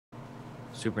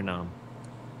Super Nom.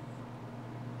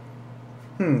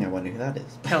 I wonder who that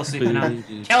is. Kill Super Nom.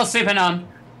 Kill Super Nom.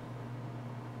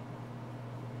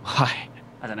 Why?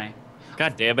 I don't know.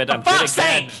 God damn it, I'm For good fuck's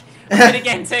again. sake! I'm good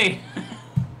again too.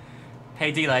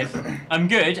 Hey D-Life. I'm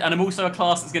good, and I'm also a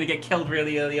class that's going to get killed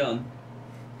really early on.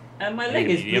 And my leg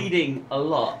is bleeding a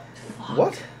lot. Fuck.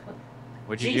 What?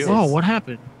 What'd you Jesus. do? Oh, what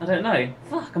happened? I don't know.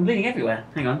 Fuck, I'm bleeding everywhere.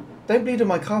 Hang on. Don't bleed on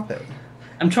my carpet.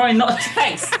 I'm trying not to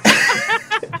text.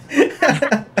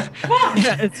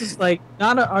 Yeah, it's just like,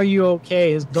 not a, are you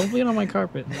okay? Is don't bleed on my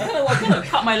carpet. I don't know what I've got to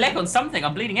cut my leg on something.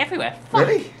 I'm bleeding everywhere. Fuck.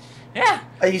 Really? Yeah.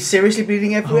 Are you seriously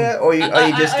bleeding everywhere, or are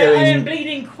you just going... I am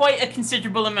bleeding quite a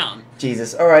considerable amount.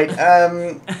 Jesus. All right.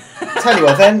 Tell you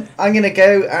what, then. I'm going to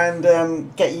go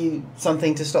and get you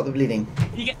something to stop the bleeding.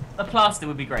 You get a plaster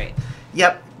would be great.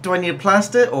 Yep. Do I need a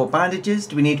plaster or bandages?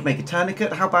 Do we need to make a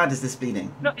tourniquet? How bad is this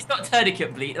bleeding? No, it's not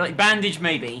tourniquet bleed. Like bandage,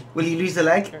 maybe. Will you lose the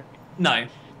leg? No.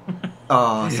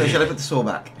 Oh, so shall I put the saw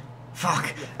back?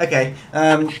 Fuck. Okay.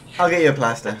 I'll get you a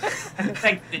plaster.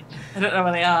 Thank you. I don't know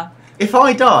where they are. If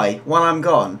I die while I'm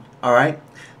gone, all right,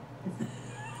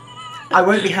 I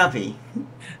won't be happy.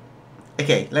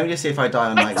 Okay, let me just see if I die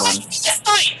on night one.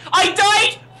 I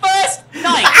died first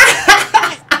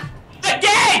night.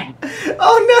 Again.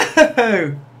 Oh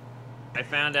no! I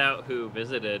found out who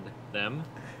visited them.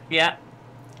 Yeah.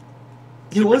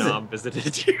 Who was Nom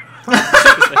visited you.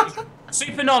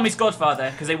 Super Nom is Godfather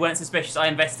because they weren't suspicious. I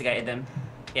investigated them.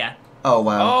 Yeah. Oh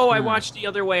wow. Oh, I watched the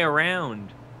other way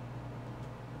around.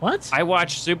 What? I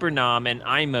watched Super Nom and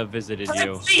Ima visited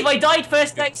you. Steve, I died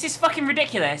first night. This is fucking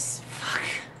ridiculous. Fuck.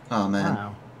 Oh man.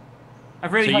 Wow.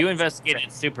 I've really. So you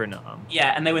investigated Super Nom.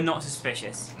 Yeah, and they were not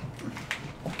suspicious.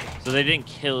 So they didn't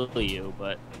kill you,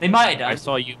 but They might have done. I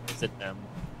saw you visit them.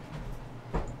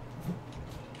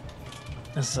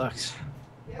 That sucks.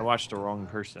 I watched the wrong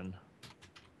person.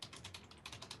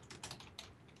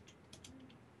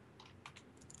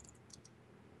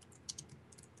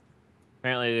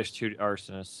 Apparently there's 2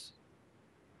 arsonists.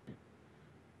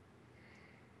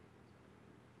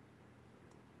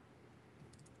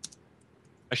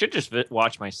 I should just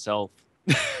watch myself.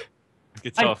 I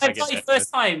could tell if I I get died that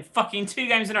first time. Fucking 2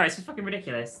 games in a row. This is fucking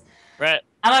ridiculous. Brett,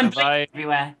 And I'm revive, bleeding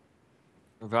everywhere.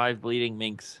 revive bleeding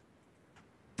minx.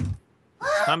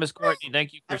 Thomas Courtney,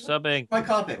 thank you for subbing. My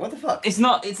carpet. What the fuck? It's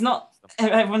not. It's not.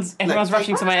 Everyone's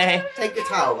rushing to my. Take the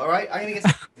towel, all right? I'm gonna get.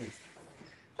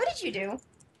 What did you do?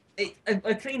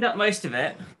 I cleaned up most of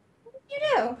it. What did you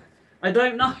do? I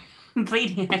don't know. I'm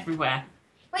bleeding everywhere.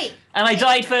 Wait. And I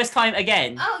died first time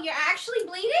again. Oh, you're actually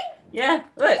bleeding? Yeah.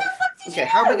 What Look. the fuck did Okay, you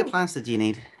how do? big a plaster do you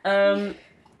need?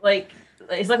 Like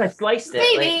it's like I sliced it.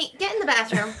 Baby, Like, get in the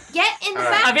bathroom. Get in the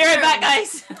Alright. bathroom. I'll be right back,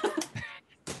 guys.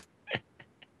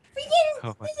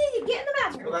 Oh my- Get in the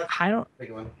bathroom. I don't.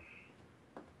 Big one.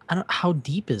 I don't. How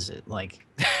deep is it? Like,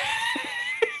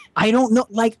 I don't know.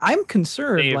 Like, I'm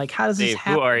concerned. Dave, like, how does this Dave,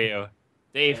 happen? who are you?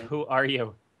 Dave, who are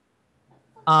you?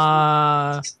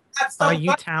 Are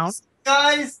you town?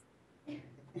 Guys!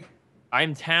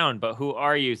 I'm town, but who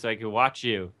are you so I can watch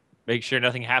you? Make sure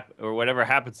nothing happens, or whatever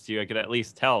happens to you, I can at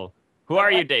least tell. Who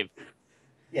are you, Dave?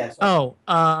 Yes. Oh,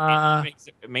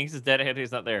 Minx is dead,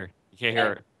 Anthony's not there. You can't hear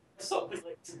her.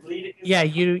 yeah.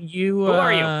 You. Who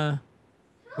are you?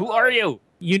 Who are you?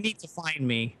 You need to find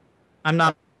me. I'm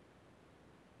not.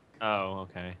 Oh,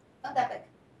 okay. Not that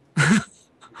big.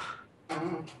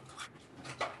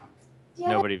 Yeah.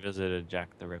 Nobody visited Jack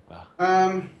the Ripper.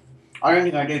 I don't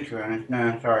think I did, to be honest.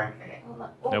 No, sorry. Okay, hold on.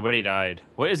 Oh. Nobody died.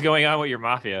 What is going on with your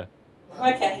mafia?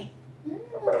 Okay.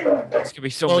 There's gonna be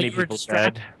so Well, many you were people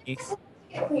distracted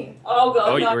dead. me. Oh god.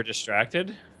 Oh, you were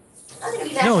distracted? I'm gonna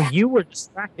be that No, bad. you were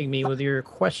distracting me with your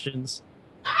questions.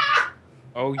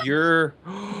 Oh, you're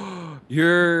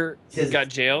you Says- got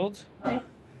jailed?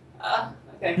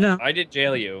 Okay. No. I did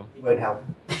jail you. It won't help.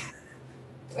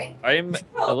 Wait, I'm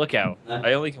a lookout.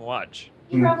 I only can watch.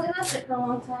 you probably left it for a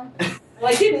long time.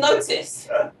 Well, I didn't notice.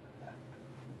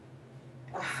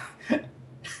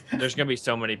 There's gonna be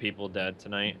so many people dead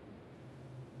tonight.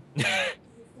 2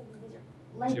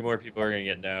 more people are gonna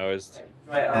get doused.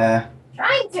 Right.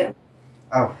 Trying to.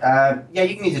 Yeah,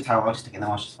 you can use a towel. I'll just stick it in the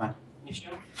wash. It's fine. You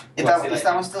sure? Is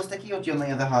that one still sticky, or do you want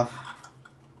the other half?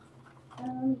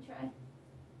 Let me try.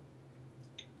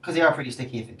 Because they are pretty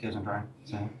sticky if it goes on dry,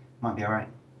 so might be alright.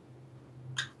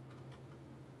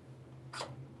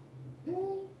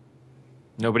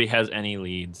 Nobody has any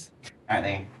leads. Alright,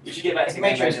 there you You should get back to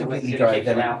Make sure it's the completely main dry, room,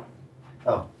 then- out.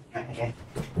 go. Oh, right, okay.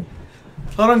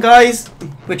 Hold on, guys.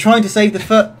 We're trying to save the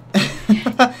foot.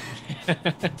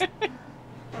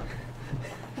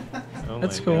 Oh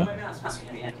That's my cool.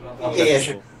 God. Yeah,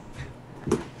 sure.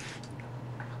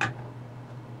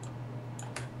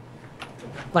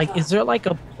 Like, is there like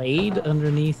a blade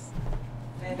underneath?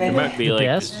 There might be The like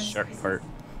desk? this sharp part.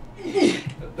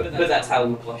 But that's how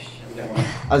we wash. Don't worry.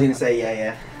 I was gonna say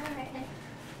yeah.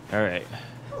 All right.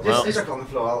 Just Well, just on the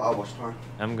floor. I'll watch tomorrow.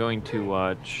 I'm going to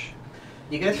watch.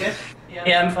 You good? Good.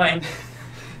 Yeah, I'm fine.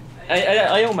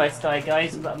 I almost died,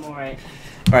 guys, but I'm alright.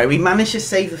 All right, we managed to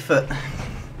save the foot.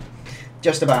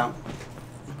 Just about.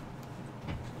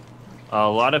 A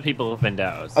lot of people have been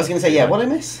doused. I was gonna say yeah. What did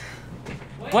I miss?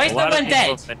 Why is A no lot of one people dead?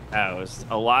 have been doused.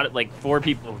 A lot of, like 4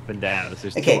 people have been doused.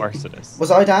 There's Okay. 2 arsonists.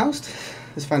 Was I doused?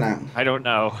 Let's find out. I don't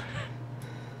know.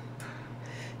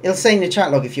 It'll say in the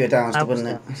chat log if you were doused, I was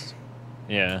wouldn't it? doused.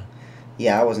 Yeah.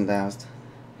 Yeah, I wasn't doused.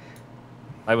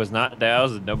 I was not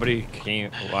doused. And nobody came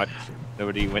to watch.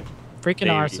 Nobody went. Freaking Baby.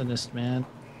 arsonist, man.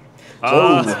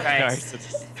 Oh, Jesus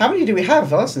arsonists How many do we have,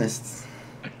 arsonists?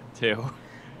 2.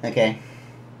 Okay.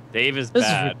 Dave is This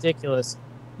bad. is ridiculous.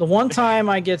 The one time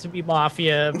I get to be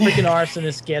Mafia, freaking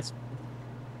arsonist gets.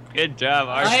 Good job,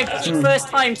 I arsonist. have first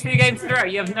time 2 games in a row.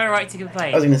 You have no right to I was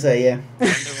complain. gonna say yeah.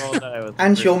 And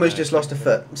And she almost just lost a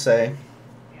foot, so.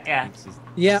 Yeah.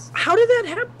 Yeah, how did that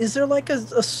happen? Is there like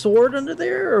a sword under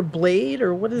there or a blade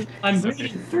or what is? I'm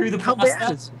bleeding through the How bad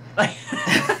plaster. is? Like,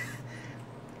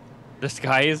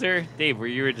 Disguiser? Dave, were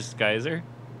you a disguiser?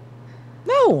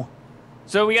 No.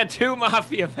 So we got 2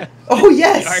 mafia members. Oh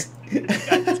yes. We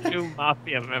got 2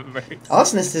 mafia members.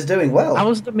 Arsonist is doing well. I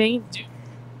was the main dude.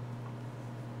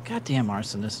 Goddamn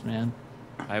arsonist, man.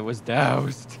 I was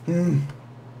doused. Hmm.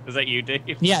 Was that you, Dave?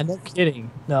 Yeah, no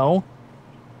kidding. No.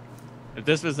 If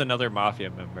this was another mafia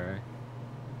member,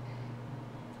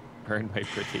 burn my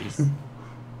pretties.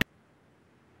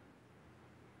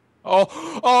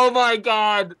 Oh my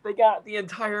God! They got the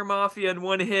entire mafia in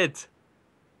 1 hit.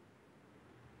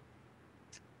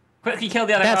 quickly kill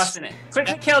the other That's- arsonist.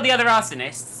 Quickly kill the other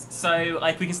arsonists, so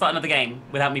like we can start another game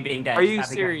without me being dead. Are you That'd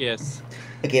be great. serious?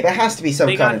 Okay, there has to be some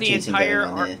They kind got of the cheating entire.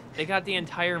 going on here. They got the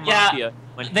entire Yeah, mafia. in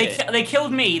 1 They hit. they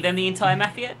killed me, then the entire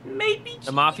mafia. Maybe.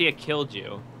 The mafia killed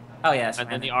you, Oh yeah, that's and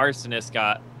then right. the arsonist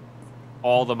got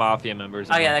all the mafia members.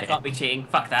 in Oh yeah, 1 that hit. can't be cheating.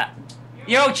 Fuck that.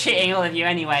 You're all cheating, all of you,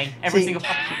 anyway. Every See, single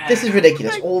fucking This is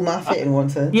ridiculous. All mafia in one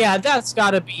turn. Yeah, that's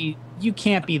gotta be. You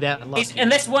can't be that lucky. It's,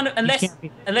 unless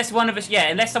one of us, yeah,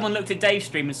 unless someone looked at Dave's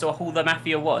stream and saw who the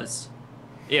mafia was.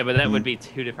 Yeah, but that would be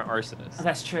 2 different arsonists. Oh,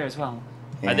 that's true as well.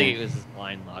 I think it was his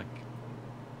blind luck.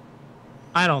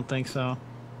 I don't think so.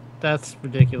 That's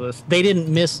ridiculous. They didn't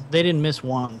miss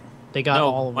one. They got No,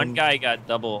 all of one them. guy got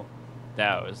double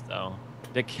doused though.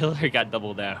 The killer got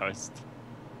double doused.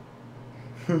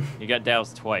 He got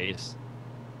doused twice.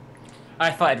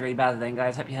 I fired really badly then,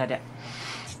 guys. Hope you heard it.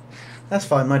 That's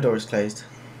fine. My door is closed.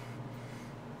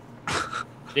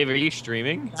 Dave, are you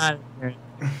streaming?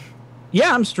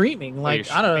 Yeah, I'm streaming. Like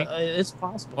you're I don't know. It's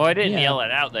possible. Well, I didn't Yeah. yell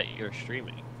it out that you're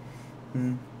streaming.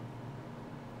 Hmm.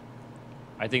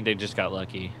 I think they just got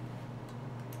lucky.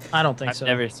 I don't think I've so.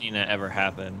 never seen it ever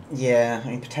happen. Yeah, I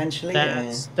mean potentially.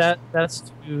 That's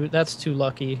too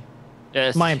lucky.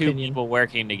 It's My 2 opinion. people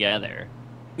working together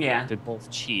Yeah. to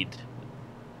both cheat.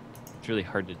 It's really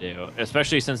hard to do,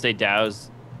 especially since they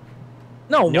doused.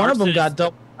 No, one of them Narcissist- got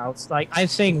double outs. Like I'm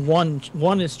saying, one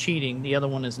is cheating, the other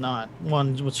one is not.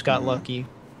 One which got Mhm. lucky.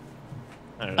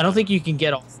 I I don't think you can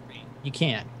get all 3. You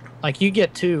can't. Like you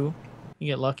get 2, you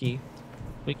get lucky.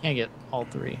 We can't get all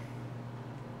 3.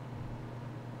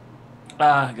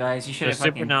 Ah, guys, you should The have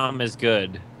fucking... Supernom is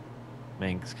good,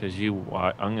 Minx, because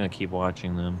I'm gonna keep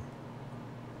watching them.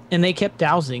 And they kept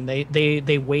dowsing.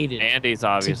 They waited. Andy's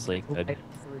obviously to- good.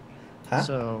 Huh?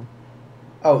 So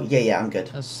Oh yeah, I'm good.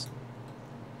 that's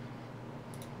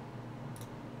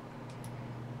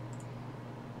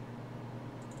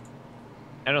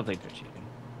I don't think they're cheating.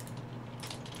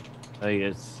 I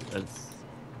think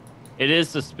it is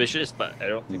suspicious, but I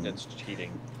don't think that's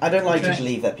cheating. I don't like to Okay.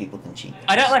 believe that people can cheat.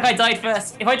 I don't like I died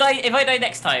first. If I die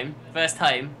next time, first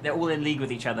time, they're all in league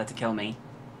with each other to kill me.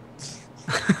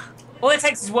 All it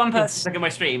takes is one person to look at my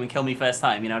stream and kill me first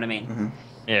time, you know what I mean? Hmm.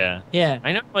 Yeah. yeah.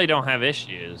 I normally don't have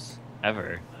issues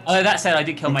ever. Although that said, I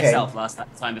did kill Okay. myself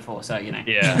time before, so you know.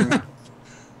 Yeah.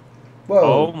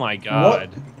 Whoa. Oh my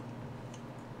god.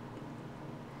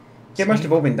 They must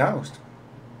have all been doused.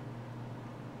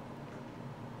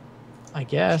 I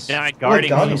guess. Yeah, I Like guarding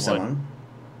guarding someone. someone.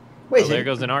 Wait, Well, there so-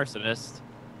 goes an arsonist.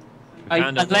 We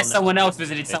found a Unless villain. someone else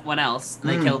visited someone else and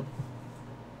they Hmm. killed.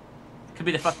 Could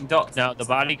be the fucking doctor. No, the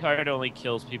body card only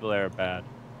kills people that are bad.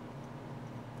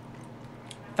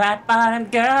 Fat bottom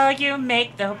girl, you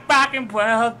make the rockin'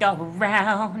 world go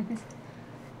round.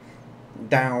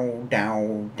 Dow,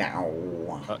 dow, dow.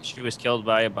 Oh, she was killed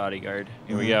by a bodyguard.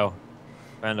 Here we Mhm. go.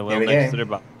 Found a will Here we next go. to their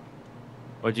body.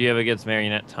 What do you have against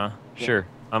marionettes, huh? Yeah. Sure.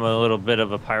 I'm a little bit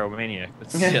of a pyromaniac,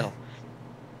 but still.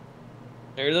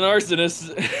 There's an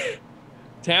arsonist.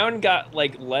 Town got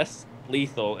like less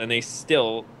lethal, and they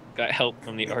still got help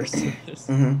from the arsonist.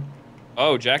 Mm-hmm.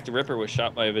 Oh, Jack the Ripper was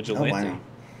shot by a vigilante. Oh, wow.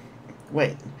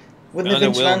 Wait, wouldn't Found the a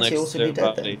will vigilante next also to be their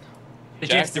dead body. then? The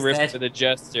Jack Jester's the Ripper, dead. the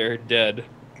Jester, dead.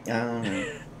 Oh.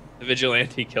 The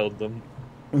vigilante killed them.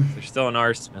 There's still an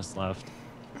arsonist left.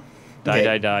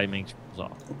 Okay. Die, makes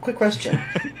off. Quick question.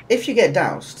 If you get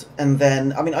doused, and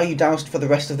then, I mean, are you doused for the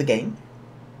rest of the game?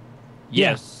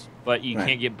 Yes, but you Right.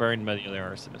 can't get burned by the other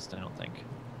arsonist, I don't think.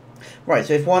 Right,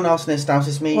 so if one arsonist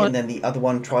douses me, What? and then the other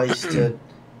one tries to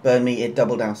burn me, it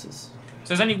double douses. So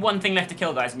there's only one thing left to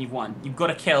kill, guys, and you've won. You've got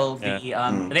to kill the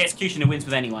the executioner wins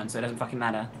with anyone, so it doesn't fucking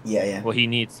matter. Yeah, yeah. Well, he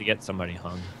needs to get somebody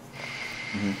hung.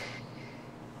 Mhm.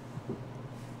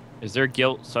 Is there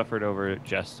guilt suffered over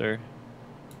Jester?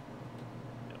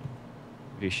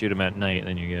 If you shoot him at night,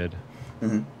 then you're good.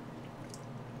 Mm-hmm.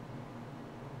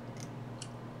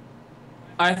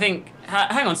 I think.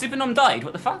 Hang on, Supernom died.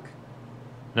 What the fuck?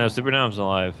 No, Supernom's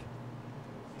alive.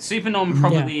 Supernom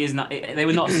probably is not. They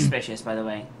were not suspicious, by the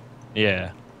way.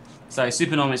 Yeah. So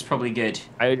Supernom is probably good.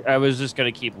 I was just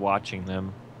gonna keep watching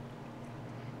them.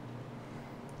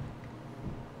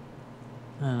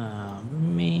 Oh,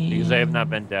 man. Because I have not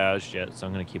been doused yet, so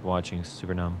I'm gonna keep watching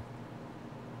Supernom.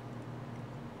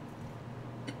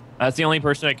 That's the only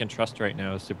person I can trust right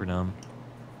now is Supernom.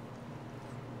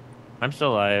 I'm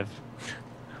still alive.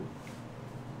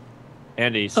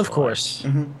 Andy's still Of course.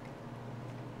 Mm-hmm.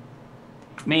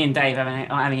 Me and Dave are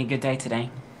having a good day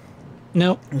today.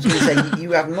 Nope. I was going to say,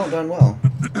 you have not done well.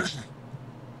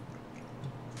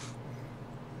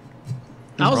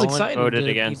 I was Roland excited voted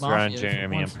to against beat Ron Mafia for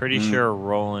Jeremy. I'm once. pretty sure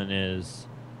Roland is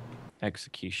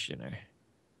executioner.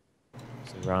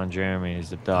 So Ron Jeremy is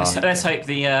the dog. Let's hope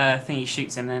the thingy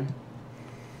shoots him then.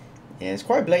 Yeah, it's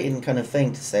quite a blatant kind of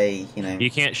thing to say, you know. You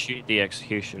can't shoot the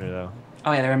executioner though.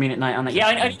 Oh yeah, they're immune at night, aren't they? Yeah,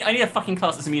 I need a fucking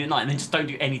class that's immune at night, and then just don't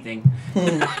do anything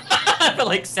for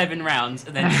like 7 rounds,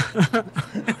 and then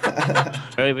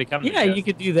Really become the Yeah, you Jester.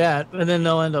 could do that, and then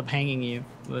they'll end up hanging you.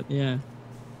 But yeah.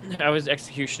 I was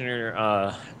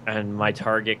executioner, and my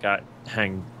target got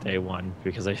hanged day 1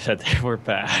 because I said they were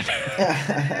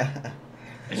bad.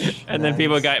 And then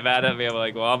people got mad at me. I'm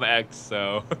like, well, I'm X,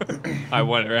 so I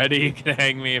won already. You can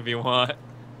hang me if you want.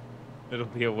 It'll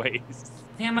be a waste.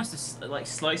 I think I must have like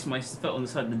sliced my foot on the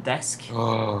side of the desk.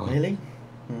 Oh. Really?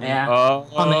 Mm. Yeah. Oh,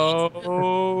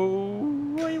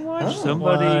 I watched Oh.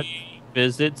 somebody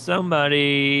visit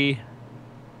somebody.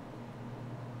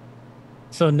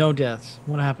 So no deaths.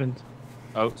 What happened?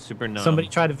 Oh, super numb. Somebody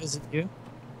tried to visit you?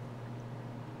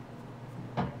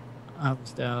 I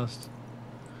was doused.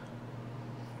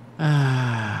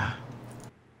 Ah.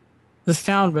 This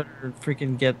town better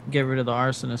freaking get rid of the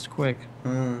arsonist quick.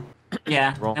 Mm.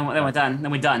 Yeah. Wrong. Then we're done.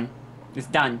 Then we're done. It's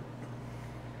done.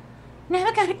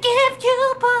 Never gonna give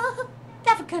you up.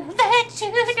 Never gonna let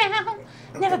you down.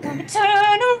 Never gonna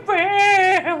turn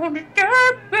around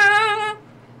again.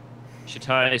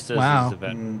 Shatai says Wow. this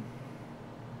event. Mm.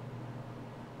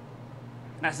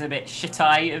 That's a bit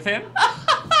shitty of him.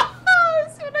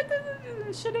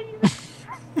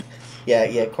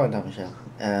 Yeah, quite down, Michelle.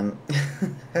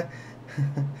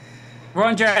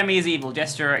 Ron Jeremy is evil.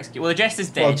 Jester execute. Well, the Jester's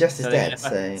dead. Well, Jester's dead,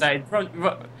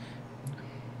 so-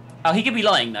 Oh, he could be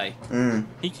lying though. Mm.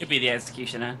 He could be the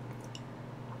executioner.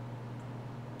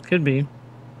 Could be.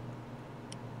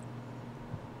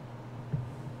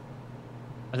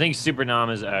 I think Super Nom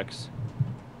is X.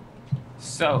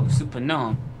 So,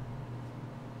 Supernom.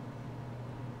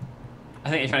 I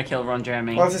think they're trying to kill Ron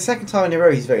Jeremy. Well, it's the second time in a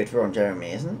row he's voted for Ron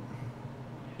Jeremy, isn't it?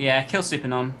 Yeah, kill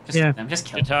Supernom. Just Yeah. kill them. Just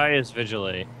kill them. Shatai is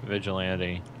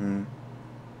vigilante. Mm.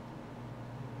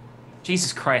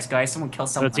 Jesus Christ, guys. Someone kill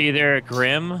So someone. it's either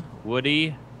Grim,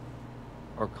 Woody,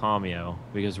 or Cameo,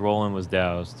 because Roland was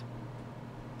doused.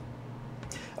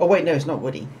 Oh, wait, no, it's not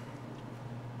Woody.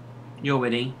 You're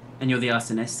Woody, and you're the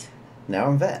arsonist. No,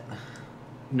 I'm Vet.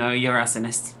 No, you're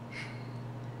arsonist.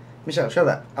 Michelle, show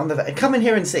that. I'm the Vet. Come in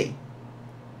here and see.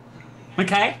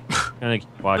 Okay? I'm gonna keep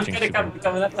I'm watching. gonna Super-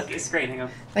 come with that. Look at the screen. Hang on.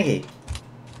 Thank you.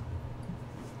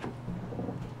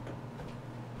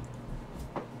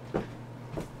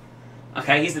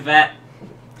 Okay, he's the vet.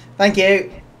 Thank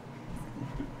you,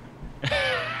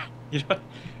 You know,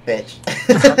 bitch.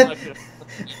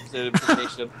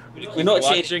 We're not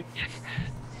cheating.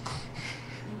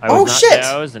 I was Oh, not shit!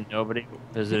 doused and nobody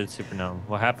visited Supernova.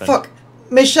 What happened? Fuck.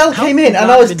 Michelle How came could in and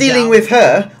not I was been dealing down? with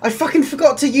her. I fucking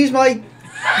forgot to use my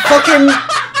fucking...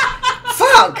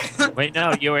 Fuck! Fuck! Wait,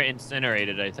 no, you were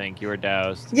incinerated, I think. You were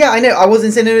doused. Yeah, I know. I was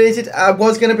incinerated. I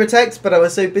was going to protect, but I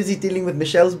was so busy dealing with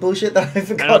Michelle's bullshit that I I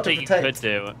forgot don't to think protect. you could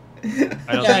do.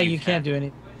 I don't Yeah, think you can't do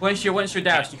anything. Once you're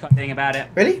doused, you can't do anything about it.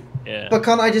 Really? Yeah. But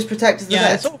can't I just protect as the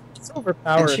Yeah, vet? it's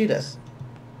overpowered. And shoot her.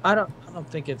 I don't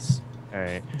think it's All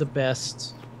right. the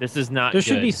best. This is not There good.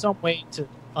 should be some way to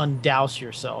undouse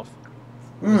yourself.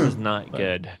 This is Mm. not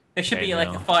good. There should be right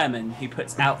like now. a fireman who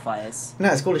puts out fires. No,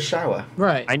 it's called a shower.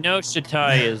 Right. I know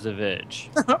Shatai is a Vig.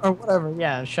 or whatever.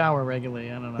 Yeah, shower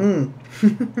regularly. I don't know.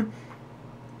 Mm.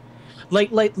 Like,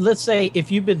 let's say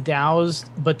if you've been doused,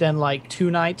 but then like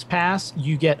 2 nights pass,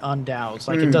 you get undoused.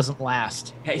 Like it doesn't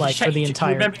last. Yeah, Like for the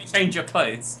entire. Remember to change your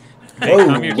clothes. Hey, Whoa,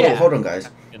 calm your whoa, Yeah. hold on, guys.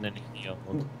 And then heal.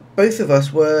 Both of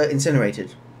us were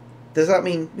incinerated. Does that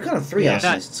mean we can't have 3 Yeah.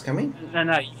 arsonists coming?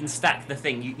 No, you can stack the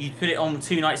thing. You put it on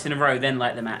 2 nights in a row, then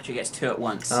light the match. It gets 2 at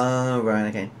once. Oh, right,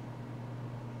 okay.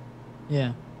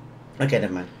 Yeah. Okay,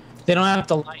 never mind. They don't have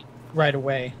to light right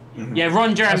away. Mhm. Yeah,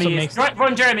 Ron That's what Jeremy makes-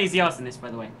 Ron Jeremy is the arsonist, by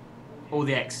the way. Or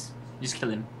the ex. Just kill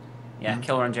him. Yeah,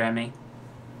 kill Ron Jeremy.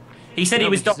 He said he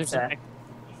was doctor.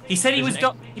 He said he was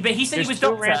doctor. But he said he was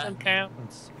doctor. Random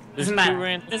counts. There's Doesn't two matter.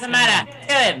 random Doesn't counts. matter.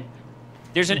 Kill him.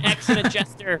 There's an X and a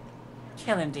Jester.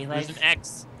 Kill him, D. There's an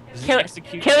X. There's Kill, an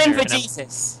executioner kill him for and a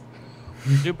Jesus.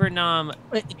 Super Nom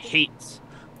hates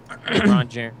Ron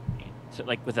Jeremy, so,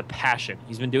 like with a passion.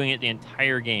 He's been doing it the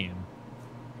entire game.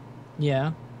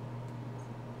 Yeah.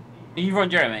 Are you Ron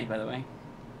Jeremy, by the way?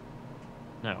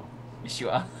 No, Yes, you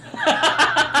are.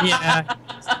 Yeah.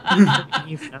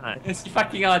 he's not. Yes, you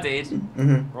fucking are, dude.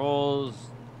 Mhm. Rolls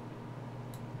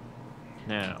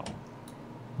now.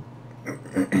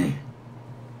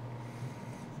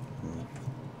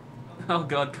 Oh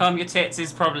god, Calm Your Tits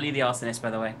is probably the arsonist, by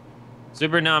the way.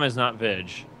 Super Nom is not Vig.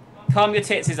 Calm Your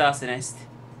Tits is arsonist.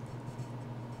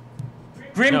 No,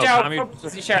 Grimjow Tommy probably was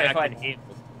is the sheriff. attacked I... and healed.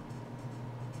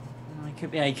 No, he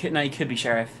could be. Yeah, he could. No, he could be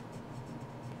sheriff.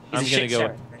 He's I'm a gonna shit go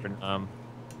sheriff. with Super Nom.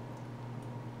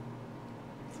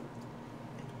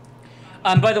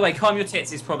 By the way, Calm Your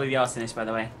Tits is probably the arsonist, by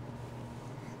the way.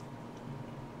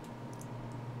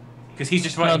 Because he's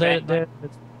just No, writing. they're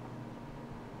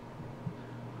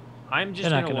I'm just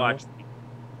They're not gonna gonna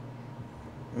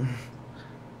watch.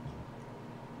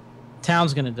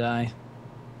 town's gonna die.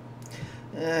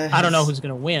 I don't know who's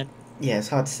gonna win, Yeah, it's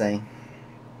hard to say.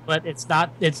 but it's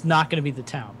not gonna be the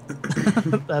town.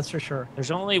 That's for sure.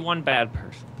 There's only one bad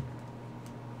person.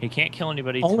 He can't kill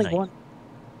anybody Only tonight. one.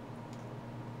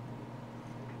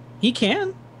 He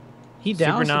can. He Super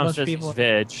downs a Nom bunch of says people. he's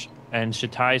Vig, and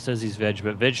Shatai says he's Vig,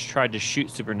 but Vig tried to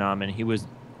shoot Super Nom and he was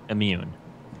immune.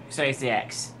 So he's the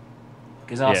X.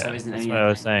 Because Yeah, also isn't that's immune. what I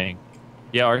was saying.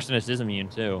 Yeah, Arsonist is immune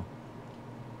too.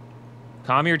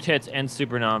 Calm Your Tits and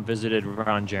Super Nom visited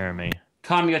Ron Jeremy.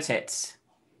 Calm Your Tits.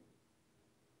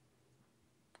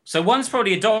 So one's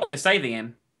probably a doctor saving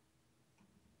him.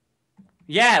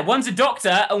 Yeah, one's a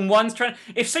doctor and one's trying.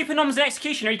 If Supernom's an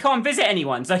executioner, he can't visit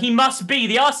anyone, so he must be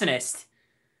the arsonist.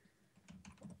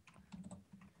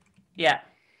 Yeah.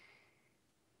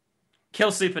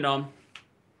 Kill Supernom.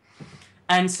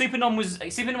 And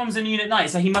Supernom's immune at night,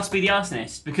 so he must be the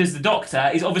arsonist because the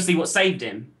doctor is obviously what saved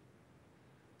him.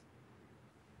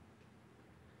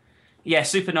 Yeah,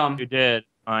 Supernom. You did.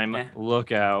 I'm Yeah.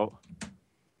 lookout.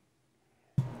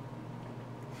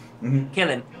 Kill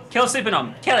him. Kill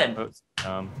Supernom. Kill him. Oops,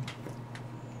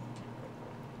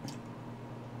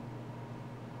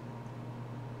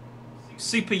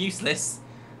 Super useless.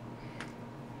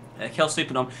 Kill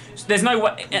Supernom. There's no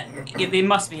way. It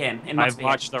must be him. It must I've be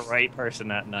watched the right person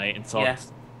that night and saw Yeah.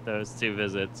 those 2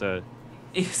 visits. So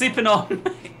him.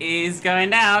 Supernom is going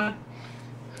down.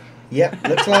 Yep,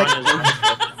 looks like.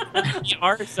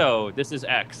 Arso. This is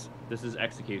X. This is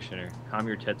Executioner. Calm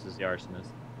Your Tits is the Arsonist.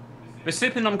 But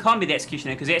Supernom can't be the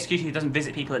executioner because the executioner doesn't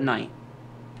visit people at night.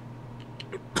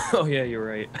 Oh yeah, you're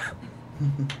right.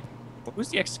 Who's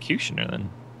the Executioner then?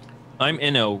 I'm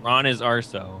Inno. Ron is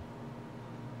Arso.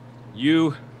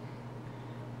 You.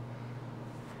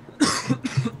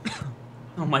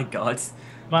 Oh my god.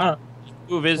 Wow.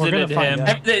 Who gonna visited find him?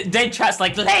 out. The dead chat's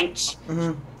like, Lynch!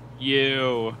 Mhm.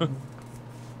 You.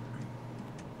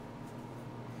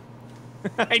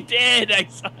 I did. I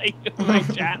saw you in my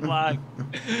chat log.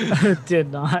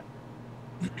 Did not.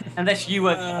 Unless you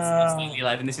were completely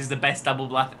alive and this is the best double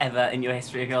bluff ever in your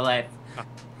history of your life.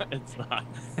 It's not.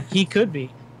 He could be.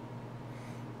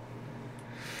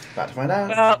 About to find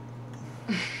out.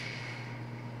 Well,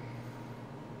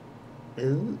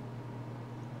 Ooh.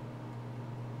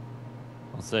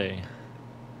 We'll see.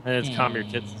 And it's Calm Your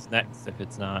Tits is next if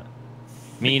it's not.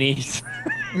 Meanies.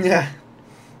 Yeah.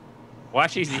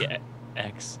 Watch the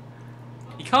X.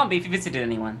 You can't be if you visited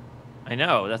anyone. I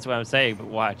know, that's what I'm saying, but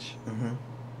watch.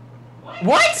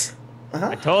 What?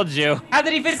 I told you. How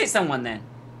did he visit someone then?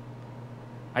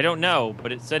 I don't know,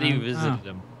 but it said he visited oh.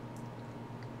 him.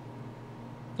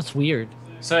 That's weird.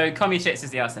 So, Commie Shits is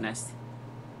the arsonist.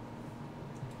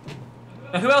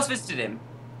 But who else visited him?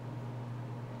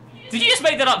 Did you just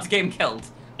make that up to get him killed?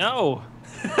 No!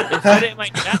 It said it in my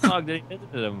chat log that he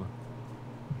visited him.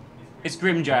 It's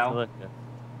Grimjow.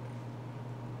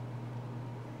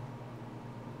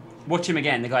 Watch him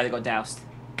again, the guy that got doused.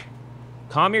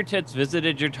 Calm Your Tits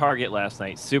visited your target last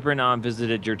night. Super Non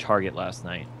visited your target last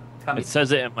night. Commie It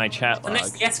says it in my chat log.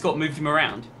 Unless the escort moved him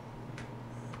around.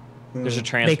 There's a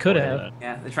transport. They could have.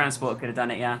 Yeah, the transport could have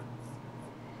done it, yeah.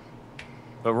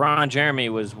 But Ron Jeremy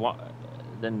was...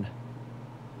 Then...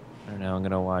 I don't know, I'm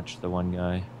gonna watch the one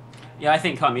guy. Yeah, I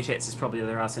think Commie Shits is probably the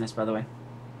other arsonist, by the way.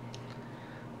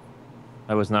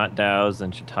 I was not doused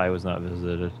and Shatai was not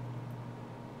visited.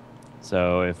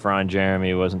 So if Ron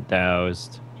Jeremy wasn't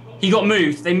doused... He got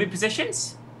moved. They moved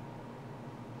positions?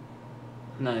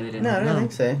 No, they didn't. No, I don't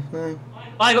think so. No.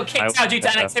 I got kicked out due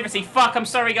to inactivity. Fuck, I'm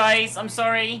sorry, guys. I'm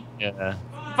sorry. Yeah.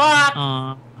 Fuck!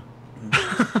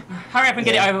 Hurry up and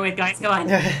get it over with, guys. Go on.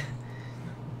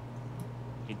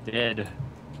 He did.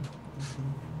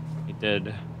 He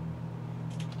did.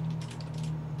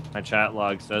 My chat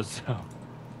log says so.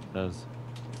 It does.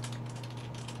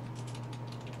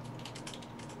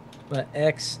 But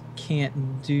X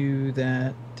can't do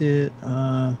that.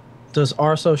 Does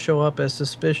Arso show up as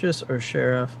suspicious or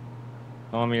sheriff?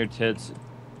 Calm Your Tits.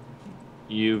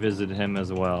 You visited him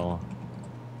as well.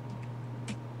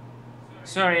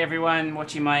 Sorry, everyone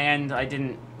watching my end. I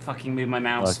didn't fucking move my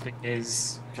mouse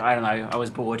because, I don't know, I was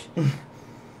bored.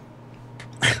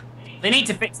 They need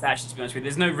to fix that, to be honest with you.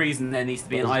 There's no reason there needs to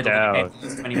be an idle game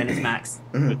for 20 minutes max.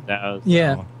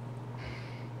 Yeah.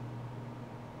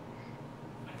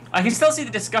 I can still see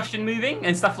the discussion moving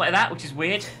and stuff like that, which is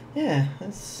weird. Yeah,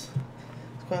 it's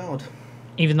quite odd.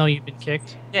 Even though you've been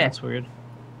kicked? Yeah. That's weird.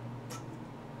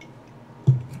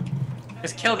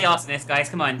 Just kill the arsonist, guys.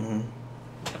 Come on.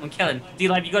 Come on, kill him.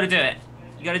 D-Live, you gotta do it.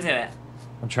 You gotta do it.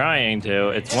 I'm trying to.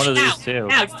 It's one of now, these two.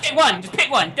 Now, just pick one. Just pick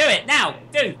one. Do it. Now.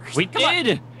 Do. We Come on.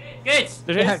 did! Good.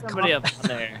 There's somebody up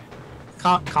there.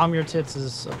 Calm Your Tits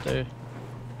is up there.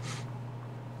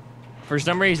 For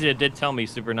some reason, it did tell me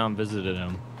Super Non visited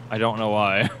him. I don't know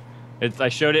why. I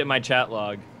showed it in my chat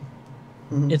log.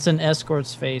 It's an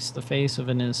escort's face, the face of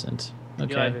an innocent.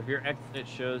 Okay. Eli, if your exit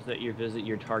shows that you visit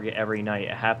your target every night,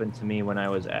 it happened to me when I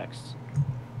was X.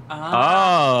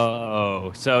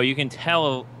 Oh, so you can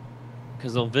tell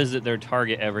because they'll visit their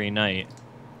target every night.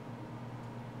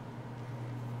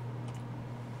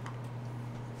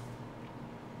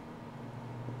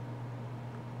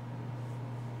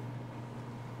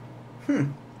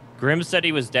 Grim said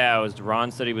he was doused.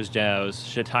 Ron said he was doused.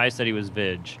 Shatai said he was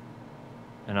Vig.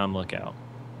 And I'm lookout.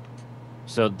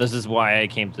 So this is why I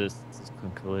came to this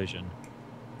conclusion.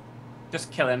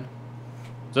 Just kill him.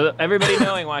 So everybody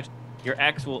knowing, watch, your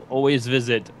ex will always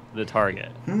visit the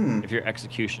target. If you're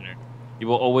executioner, you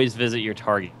will always visit your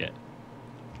target.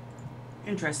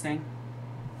 Interesting.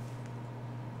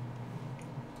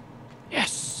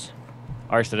 Yes.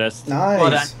 Arsonist. Nice. Well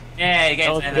done. Yeah, you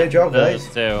get Good job,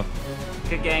 guys. Too.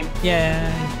 Good game.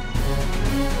 Yeah.